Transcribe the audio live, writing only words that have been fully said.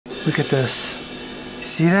Look at this.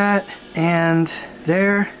 See that? And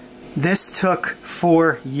there. This took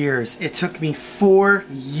 4 years. It took me 4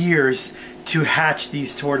 years to hatch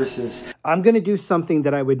these tortoises. I'm gonna do something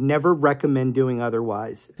that I would never recommend doing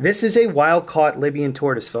otherwise. This is a wild-caught Libyan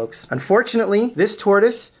tortoise, folks. Unfortunately, this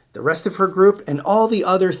tortoise, the rest of her group, and all the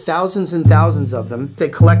other thousands and thousands of them, they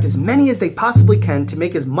collect as many as they possibly can to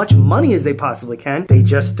make as much money as they possibly can. They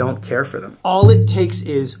just don't care for them. All it takes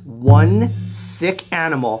is one sick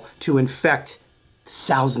animal to infect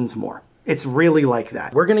thousands more. It's really like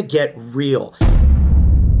that. We're gonna get real.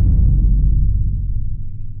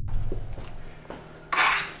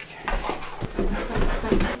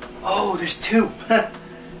 Oh, there's two.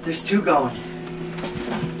 There's two going.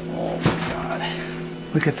 Oh my God.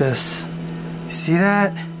 Look at this. You see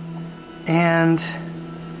that? And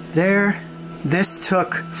there. This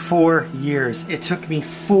took 4 years. It took me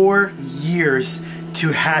 4 years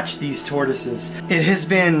to hatch these tortoises. It has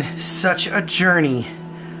been such a journey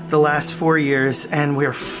the last 4 years, and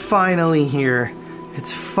we're finally here.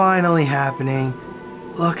 It's finally happening.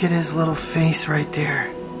 Look at his little face right there.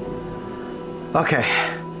 Okay,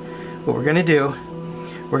 what we're gonna do,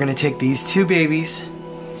 we're gonna take these two babies.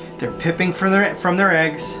 They're pipping from their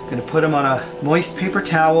eggs. Gonna put them on a moist paper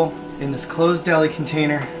towel in this closed deli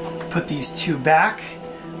container. Put these two back.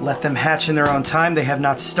 Let them hatch in their own time. They have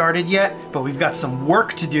not started yet, but we've got some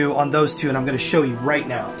work to do on those two, and I'm gonna show you right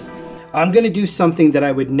now. I'm gonna do something that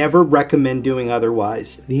I would never recommend doing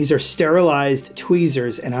otherwise. These are sterilized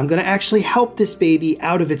tweezers, and I'm gonna actually help this baby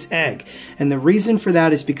out of its egg. And the reason for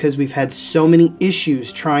that is because we've had so many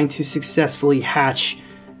issues trying to successfully hatch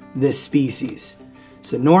this species.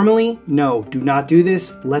 So normally, no, do not do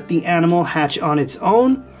this. Let the animal hatch on its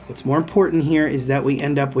own. What's more important here is that we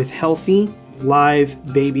end up with healthy,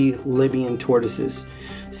 live baby Libyan tortoises.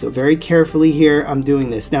 So very carefully here, I'm doing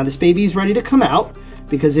this. Now this baby is ready to come out,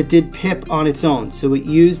 because it did pip on its own. So it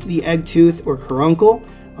used the egg tooth or caruncle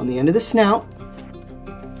on the end of the snout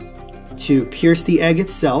to pierce the egg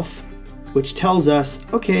itself, which tells us,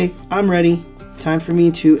 okay, I'm ready. Time for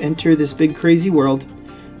me to enter this big crazy world.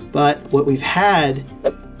 But what we've had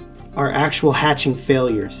are actual hatching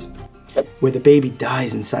failures where the baby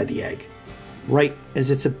dies inside the egg right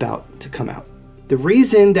as it's about to come out. The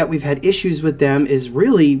reason that we've had issues with them is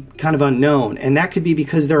really kind of unknown, and that could be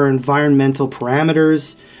because there are environmental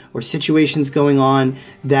parameters or situations going on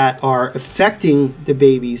that are affecting the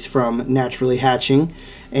babies from naturally hatching.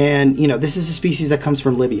 And you know, this is a species that comes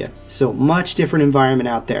from Libya, so much different environment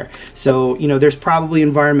out there. So you know, there's probably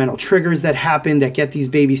environmental triggers that happen that get these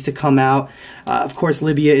babies to come out. Of course,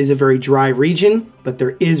 Libya is a very dry region, but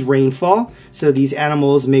there is rainfall, so these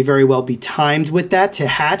animals may very well be timed with that to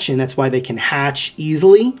hatch, and that's why they can hatch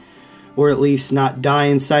easily, or at least not die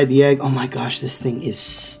inside the egg. Oh my gosh, this thing is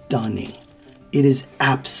stunning. It is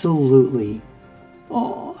absolutely...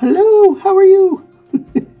 Oh, hello, how are you?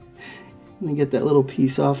 Let me get that little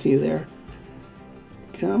piece off you there.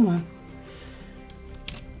 Come on.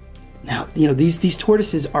 Now, you know, these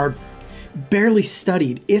tortoises are barely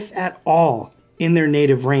studied, if at all, in their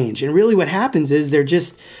native range. And really what happens is they're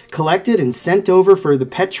just collected and sent over for the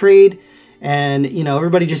pet trade. And, you know,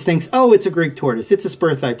 everybody just thinks, oh, it's a Greek tortoise. It's a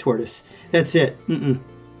spur-thigh tortoise. That's it.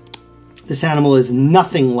 This animal is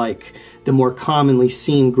nothing like the more commonly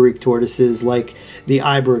seen Greek tortoises, like the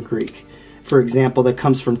Ibera Greek, for example, that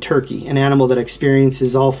comes from Turkey. An animal that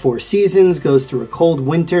experiences all 4 seasons, goes through a cold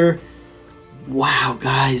winter. Wow,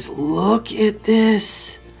 guys, look at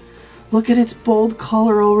this. Look at its bold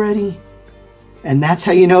color already. And that's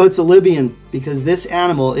how you know it's a Libyan, because this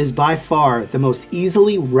animal is by far the most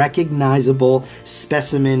easily recognizable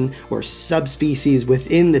specimen or subspecies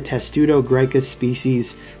within the Testudo graecus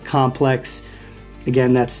species complex.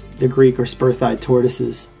 Again, that's the Greek or spur-thigh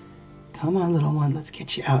tortoises. Come on, little one, let's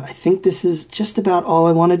get you out. I think this is just about all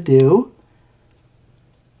I want to do,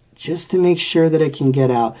 just to make sure that I can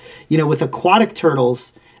get out. You know, with aquatic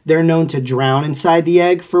turtles, they're known to drown inside the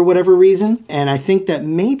egg for whatever reason. And I think that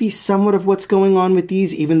may be somewhat of what's going on with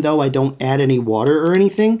these, even though I don't add any water or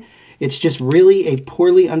anything. It's just really a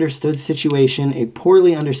poorly understood situation, a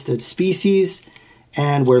poorly understood species.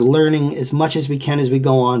 And we're learning as much as we can as we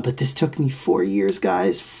go on. But this took me 4 years,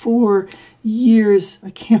 guys. 4 years.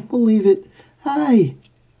 I can't believe it. Hi,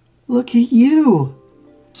 look at you.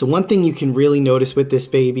 So one thing you can really notice with this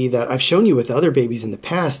baby that I've shown you with other babies in the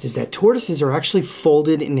past is that tortoises are actually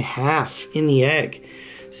folded in half in the egg.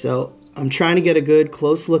 So I'm trying to get a good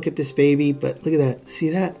close look at this baby, but look at that. See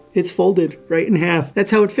that? It's folded right in half.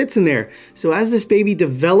 That's how it fits in there. So as this baby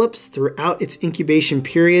develops throughout its incubation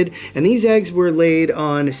period, and these eggs were laid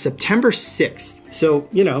on September 6th. So,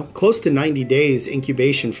 you know, close to 90 days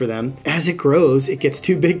incubation for them. As it grows, it gets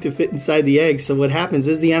too big to fit inside the egg. So what happens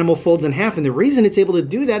is the animal folds in half. And the reason it's able to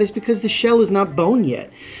do that is because the shell is not bone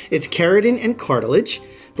yet. It's keratin and cartilage.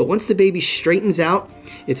 But once the baby straightens out,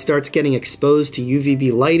 it starts getting exposed to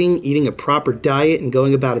UVB lighting, eating a proper diet, and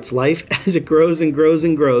going about its life. As it grows and grows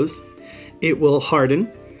and grows, it will harden.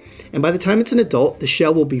 And by the time it's an adult, the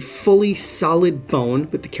shell will be fully solid bone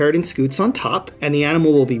with the keratin scutes on top, and the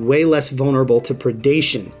animal will be way less vulnerable to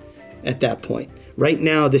predation at that point. Right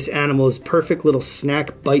now, this animal is perfect little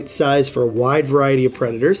snack bite size for a wide variety of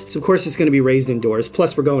predators. So of course it's going to be raised indoors.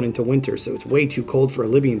 Plus we're going into winter, so it's way too cold for a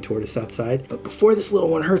Libyan tortoise outside. But before this little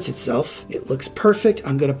one hurts itself, it looks perfect.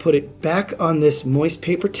 I'm going to put it back on this moist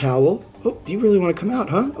paper towel. Oh, do you really want to come out,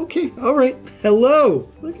 huh? Okay, all right. Hello.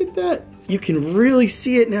 Look at that. You can really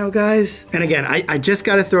see it now, guys. And again, I just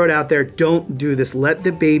got to throw it out there. Don't do this. Let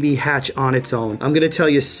the baby hatch on its own. I'm going to tell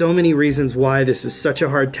you so many reasons why this was such a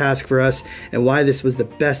hard task for us and why this was the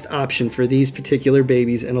best option for these particular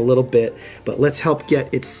babies in a little bit. But let's help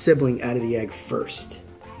get its sibling out of the egg first.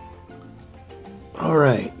 All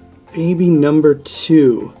right, baby number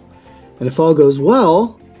 2. And if all goes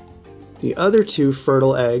well, the other 2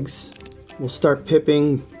 fertile eggs will start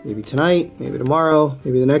pipping maybe tonight, maybe tomorrow,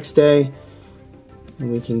 maybe the next day,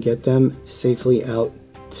 and we can get them safely out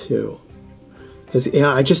too. Because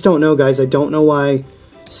yeah, I just don't know, guys. I don't know why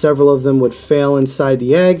several of them would fail inside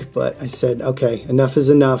the egg, but I said, okay, enough is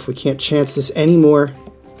enough. We can't chance this anymore.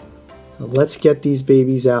 Let's get these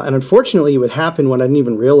babies out. And unfortunately, it would happen when I didn't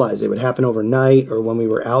even realize it. It would happen overnight or when we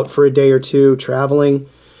were out for a day or two traveling.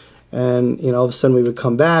 And, you know, all of a sudden we would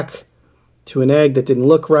come back to an egg that didn't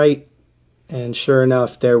look right. And sure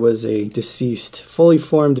enough, there was a deceased, fully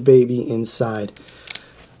formed baby inside.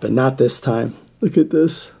 But not this time. Look at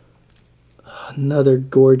this. Another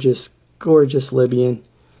gorgeous, gorgeous Libyan.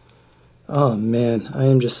 Oh man, I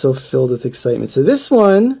am just so filled with excitement. So this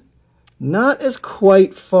one, not as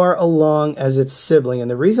quite far along as its sibling.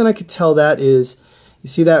 And the reason I could tell that is, you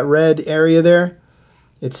see that red area there?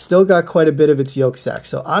 It's still got quite a bit of its yolk sac.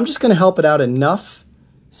 So I'm just going to help it out enough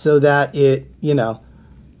so that it, you know,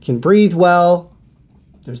 can breathe well.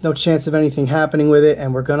 There's no chance of anything happening with it,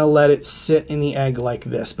 and we're going to let it sit in the egg like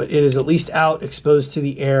this. But it is at least out, exposed to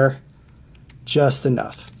the air, just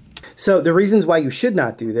enough. So the reasons why you should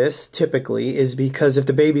not do this, typically, is because if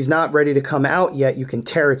the baby's not ready to come out yet, you can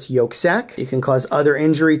tear its yolk sac. You can cause other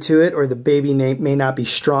injury to it, or the baby may not be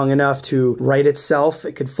strong enough to right itself.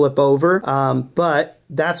 It could flip over. But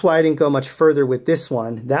that's why I didn't go much further with this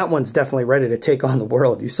one. That one's definitely ready to take on the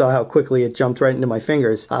world. You saw how quickly it jumped right into my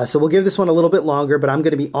fingers. So we'll give this one a little bit longer, but I'm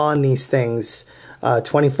going to be on these things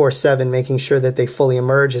 24/7, making sure that they fully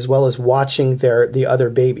emerge, as well as watching the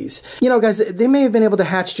other babies. You know, guys, they may have been able to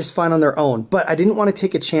hatch just fine on their own, but I didn't want to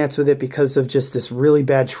take a chance with it because of just this really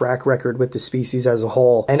bad track record with the species as a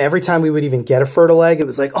whole. And every time we would even get a fertile egg, it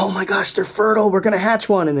was like, oh my gosh, they're fertile, we're gonna hatch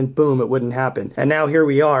one, and then boom, it wouldn't happen. And now here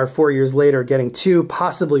we are, 4 years later, getting 2,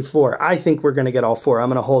 possibly 4. I think we're gonna get all 4. I'm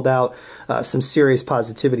gonna hold out some serious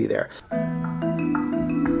positivity there.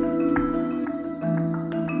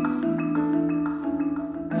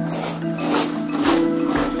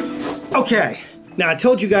 Okay, now I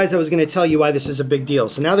told you guys I was going to tell you why this was a big deal.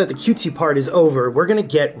 So now that the cutesy part is over, we're going to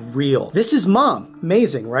get real. This is Mom.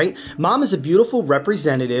 Amazing, right? Mom is a beautiful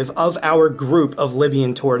representative of our group of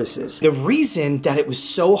Libyan tortoises. The reason that it was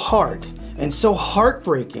so hard and so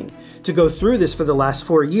heartbreaking to go through this for the last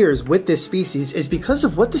 4 years with this species is because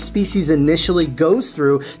of what the species initially goes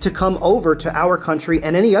through to come over to our country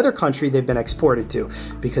and any other country they've been exported to,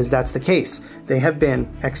 because that's the case. They have been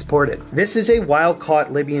exported. This is a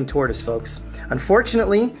wild-caught Libyan tortoise, folks.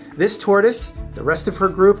 Unfortunately, this tortoise, the rest of her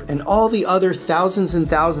group, and all the other thousands and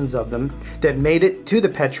thousands of them that made it to the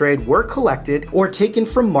pet trade were collected or taken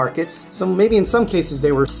from markets. So maybe in some cases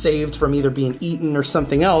they were saved from either being eaten or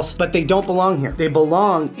something else, but they don't belong here. They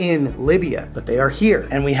belong in Libya, but they are here.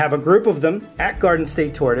 And we have a group of them at Garden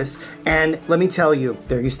State Tortoise, and let me tell you,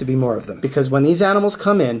 there used to be more of them. Because when these animals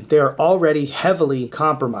come in, they are already heavily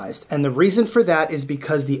compromised. And the reason for that is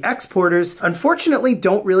because the exporters, unfortunately,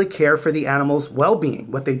 don't really care for the animals'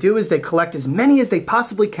 well-being. What they do is they collect as many as they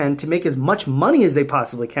possibly can to make as much money as they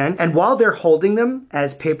possibly can, and while they're holding them,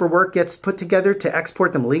 as paperwork gets put together to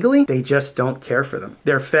export them legally, they just don't care for them.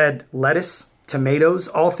 They're fed lettuce, tomatoes,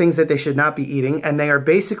 all things that they should not be eating, and they are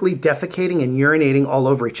basically defecating and urinating all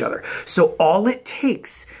over each other. So all it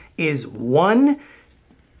takes is one...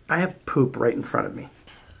 I have poop right in front of me.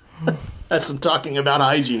 That's some talking about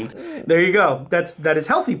hygiene. There you go. That is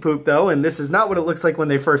healthy poop though, and this is not what it looks like when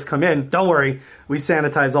they first come in. Don't worry, we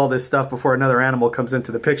sanitize all this stuff before another animal comes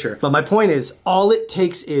into the picture. But my point is, all it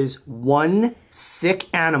takes is one sick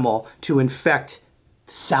animal to infect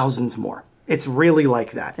thousands more. It's really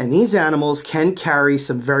like that. And these animals can carry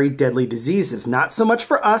some very deadly diseases. Not so much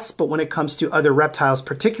for us, but when it comes to other reptiles,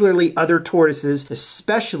 particularly other tortoises,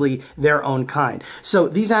 especially their own kind. So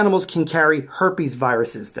these animals can carry herpes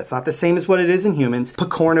viruses. That's not the same as what it is in humans.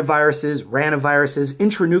 Picornaviruses, ranaviruses,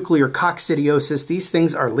 intranuclear coccidiosis. These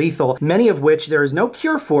things are lethal, many of which there is no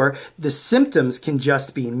cure for. The symptoms can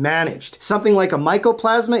just be managed. Something like a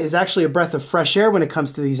mycoplasma is actually a breath of fresh air when it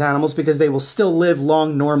comes to these animals because they will still live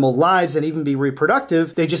long, normal lives and even be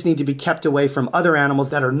reproductive. They just need to be kept away from other animals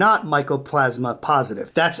that are not mycoplasma positive.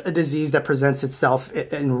 That's a disease that presents itself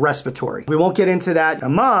in respiratory. We won't get into that.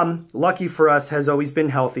 Mom, lucky for us, has always been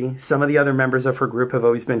healthy. Some of the other members of her group have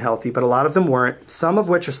always been healthy, but a lot of them weren't. Some of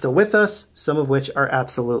which are still with us, some of which are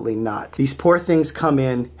absolutely not. These poor things come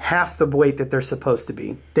in half the weight that they're supposed to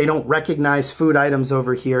be. They don't recognize food items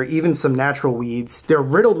over here, even some natural weeds. They're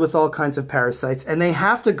riddled with all kinds of parasites, and they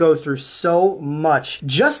have to go through so much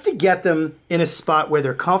just to get them in a spot where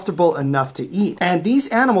they're comfortable enough to eat. And these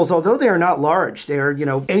animals, although they are not large, they are,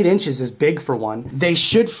 8 inches is big for one, they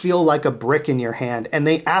should feel like a brick in your hand, and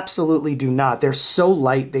they absolutely do not. They're so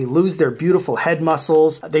light, they lose their beautiful head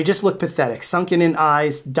muscles, they just look pathetic, sunken in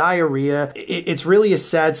eyes, diarrhea. It's really a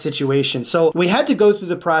sad situation. So we had to go through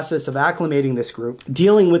the process of acclimating this group,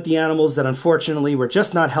 dealing with the animals that unfortunately were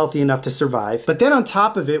just not healthy enough to survive. But then on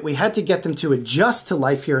top of it, we had to get them to adjust to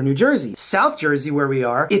life here in New Jersey. South Jersey, where we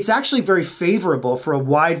are, it's actually very favorable for a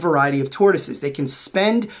wide variety of tortoises. They can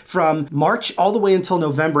spend from March all the way until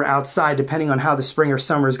November outside, depending on how the spring or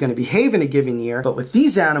summer is going to behave in a given year. But with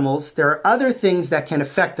these animals, there are other things that can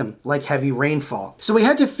affect them, like heavy rainfall. So we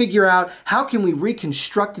had to figure out how can we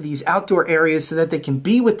reconstruct these outdoor areas so that they can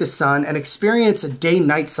be with the sun and experience a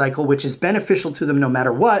day-night cycle, which is beneficial to them no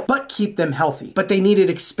matter what, but keep them healthy. But they needed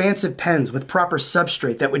expansive pens with proper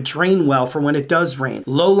substrate that would drain well for when it does rain,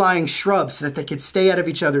 low-lying shrubs so that they could stay out of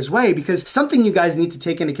each other's way, because something you guys need to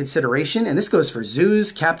take into consideration, and this goes for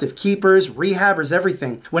zoos, captive keepers, rehabbers,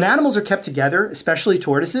 everything. When animals are kept together, especially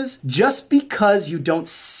tortoises, just because you don't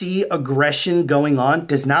see aggression going on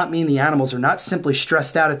does not mean the animals are not simply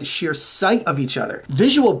stressed out at the sheer sight of each other.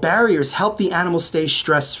 Visual barriers help the animals stay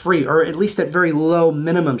stress-free, or at least at very low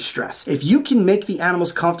minimum stress. If you can make the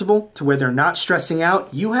animals comfortable to where they're not stressing out,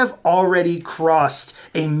 you have already crossed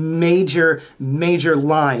a major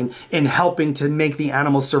line in helping to make the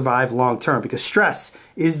animals survive long term, because stress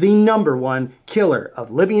is the #1 killer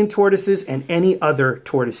of Libyan tortoises and any other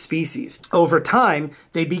tortoise species. Over time,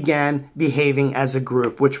 they began behaving as a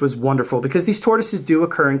group, which was wonderful because these tortoises do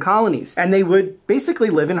occur in colonies, and they would basically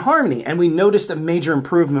live in harmony, and we noticed a major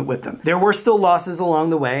improvement with them. There were still losses along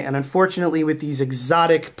the way, and unfortunately with these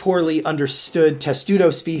exotic, poorly understood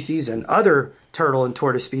testudo species and other turtle and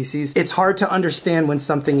tortoise species, it's hard to understand when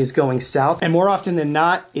something is going south, and more often than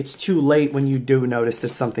not, it's too late when you do notice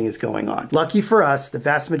that something is going on. Lucky for us, the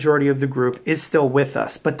vast majority of the group is still with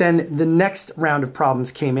us, but then the next round of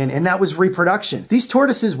problems came in, and that was reproduction. These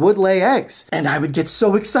tortoises would lay eggs, and I would get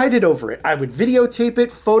so excited over it. I would videotape it,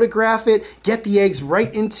 photograph it, get the eggs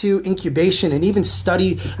right into incubation, and even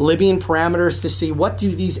study Libyan parameters to see what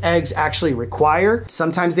do these eggs actually require.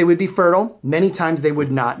 Sometimes they would be fertile, many times they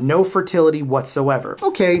would not. No fertility whatsoever.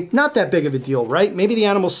 Okay, not that big of a deal, right? Maybe the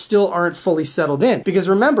animals still aren't fully settled in, because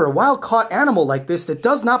remember, a wild-caught animal like this that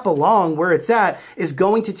does not belong where it's at is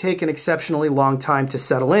going to take an exceptionally long time to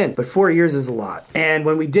settle in, but 4 years is a lot. And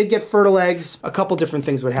when we did get fertile eggs, a couple different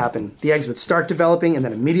things would happen. The eggs would start developing and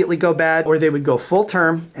then immediately go bad, or they would go full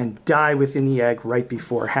term and die within the egg right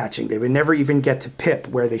before hatching. They would never even get to pip,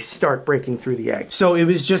 where they start breaking through the egg. So it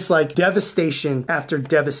was just like devastation after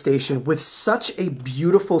devastation with such a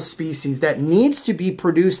beautiful species that needs to be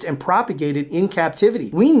produced and propagated in captivity.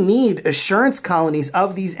 We need assurance colonies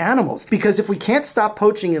of these animals, because if we can't stop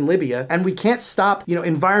poaching in Libya, and we can't stop,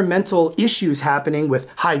 environmental issues happening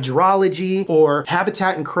with hydrology or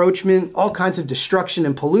habitat encroachment, all kinds of destruction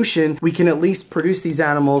and pollution, we can at least produce these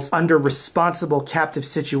animals under responsible captive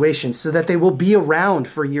situations so that they will be around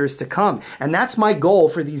for years to come. And that's my goal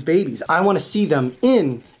for these babies. I want to see them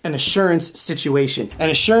in an assurance situation. An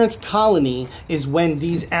assurance colony is when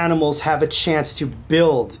these animals have a chance to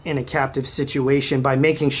build in a captive situation by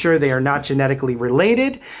making sure they are not genetically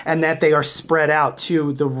related and that they are spread out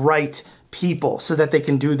to the right people so that they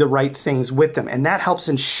can do the right things with them. And that helps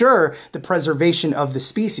ensure the preservation of the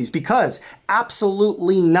species, because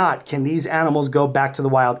absolutely not can these animals go back to the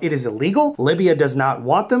wild. It is illegal. Libya does not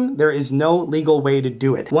want them. There is no legal way to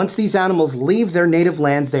do it. Once these animals leave their native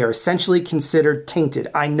lands, they are essentially considered tainted.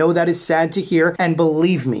 I know that is sad to hear, and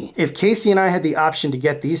believe me, if Casey and I had the option to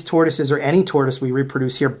get these tortoises or any tortoise we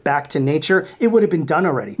reproduce here back to nature, it would have been done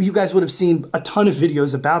already. You guys would have seen a ton of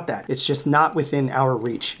videos about that. It's just not within our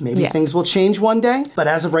reach. Maybe things will change one day, but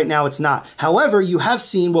as of right now, it's not. However, you have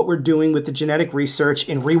seen what we're doing with the genetic research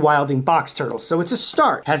in rewilding box turtles. So it's a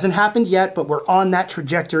start. Hasn't happened yet, but we're on that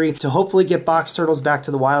trajectory to hopefully get box turtles back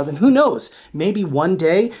to the wild. And who knows, maybe one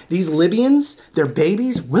day these Libyans, their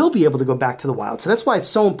babies, will be able to go back to the wild. So that's why it's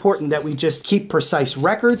so important that we just keep precise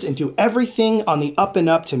records and do everything on the up and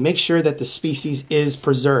up to make sure that the species is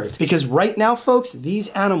preserved. Because right now, folks, these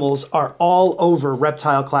animals are all over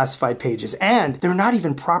reptile classified pages, and they're not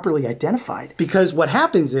even properly identified. Because what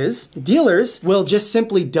happens is dealers will just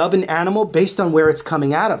simply dub an animal based on where it's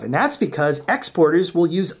coming out of. And that's because exporters will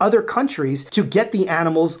use other countries to get the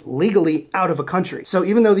animals legally out of a country. So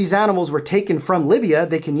even though these animals were taken from Libya,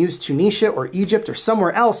 they can use Tunisia or Egypt or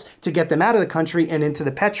somewhere else to get them out of the country and into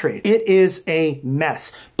the pet trade. It is a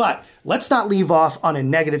mess. But let's not leave off on a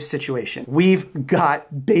negative situation. We've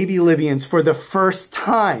got baby Libyans for the first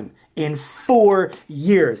time in 4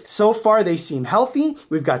 years. So far, they seem healthy.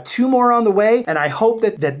 We've got 2 more on the way, and I hope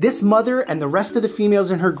that this mother and the rest of the females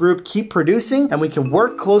in her group keep producing, and we can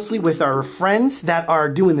work closely with our friends that are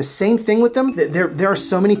doing the same thing with them. There are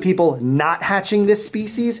so many people not hatching this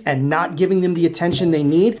species and not giving them the attention they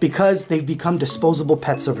need because they've become disposable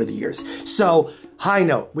pets over the years. So, high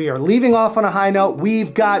note. We are leaving off on a high note.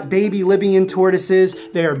 We've got baby Libyan tortoises.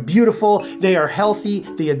 They are beautiful. They are healthy.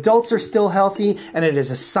 The adults are still healthy, and it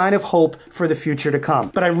is a sign of hope for the future to come.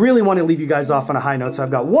 But I really want to leave you guys off on a high note, so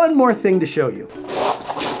I've got one more thing to show you.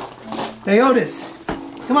 Hey, Otis,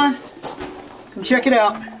 come on. Come check it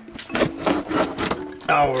out.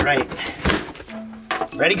 All right.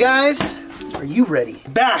 Ready, guys? Are you ready?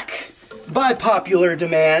 Back by popular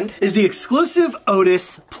demand is the exclusive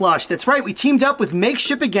Otis plush. That's right, we teamed up with Make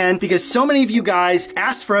Ship again because so many of you guys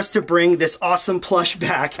asked for us to bring this awesome plush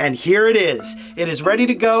back, and here it is. It is ready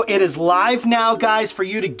to go. It is live now, guys, for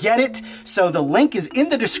you to get it. So the link is in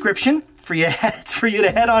the description for you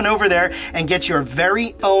to head on over there and get your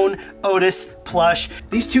very own Otis plush.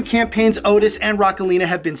 These 2 campaigns, Otis and Rockalina,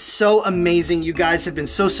 have been so amazing. You guys have been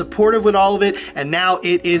so supportive with all of it, and now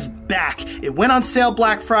it is back. It went on sale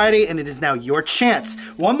Black Friday, and it is now your chance,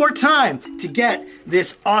 one more time, to get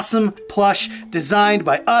this awesome plush designed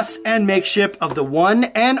by us and Make Ship of the one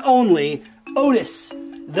and only Otis,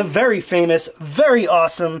 the very famous, very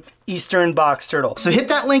awesome Eastern box turtle. So hit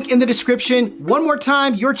that link in the description. One more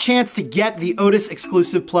time, your chance to get the Otis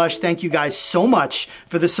exclusive plush. Thank you guys so much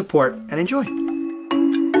for the support, and enjoy.